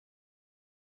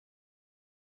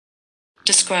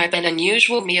Describe an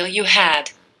unusual meal you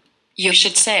had. You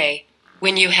should say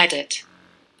when you had it,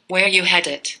 where you had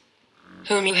it,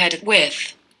 whom you had it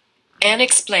with, and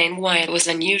explain why it was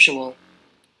unusual.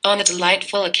 On the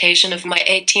delightful occasion of my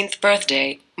 18th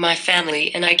birthday, my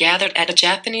family and I gathered at a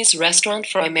Japanese restaurant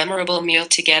for a memorable meal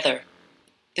together.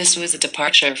 This was a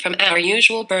departure from our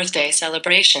usual birthday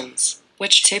celebrations,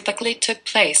 which typically took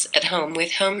place at home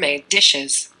with homemade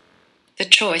dishes. The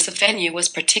choice of venue was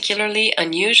particularly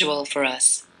unusual for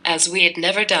us, as we had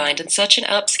never dined in such an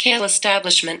upscale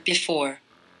establishment before.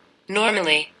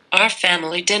 Normally, our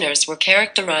family dinners were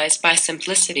characterized by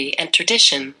simplicity and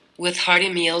tradition, with hearty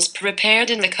meals prepared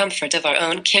in the comfort of our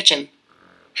own kitchen.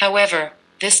 However,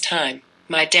 this time,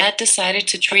 my dad decided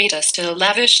to treat us to a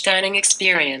lavish dining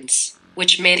experience,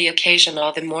 which made the occasion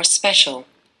all the more special.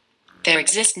 There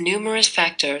exist numerous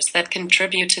factors that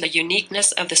contribute to the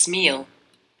uniqueness of this meal.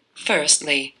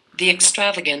 Firstly, the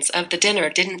extravagance of the dinner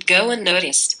didn't go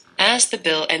unnoticed, as the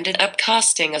bill ended up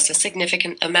costing us a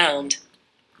significant amount.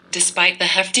 Despite the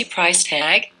hefty price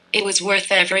tag, it was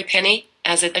worth every penny,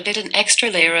 as it added an extra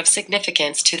layer of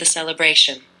significance to the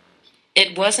celebration.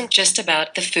 It wasn't just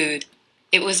about the food.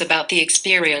 It was about the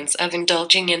experience of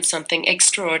indulging in something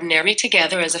extraordinary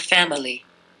together as a family.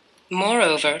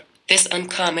 Moreover, this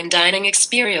uncommon dining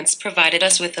experience provided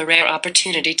us with a rare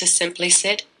opportunity to simply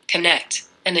sit, connect,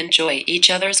 and enjoy each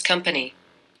other's company.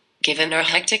 Given our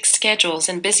hectic schedules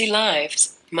and busy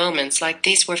lives, moments like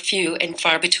these were few and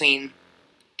far between.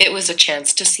 It was a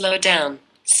chance to slow down,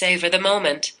 savor the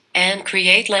moment, and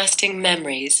create lasting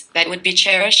memories that would be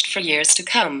cherished for years to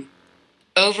come.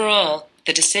 Overall,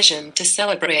 the decision to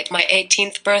celebrate my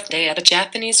 18th birthday at a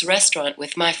Japanese restaurant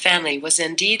with my family was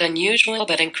indeed unusual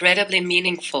but incredibly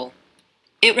meaningful.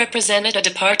 It represented a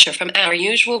departure from our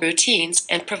usual routines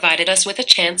and provided us with a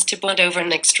chance to bond over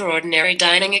an extraordinary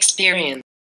dining experience.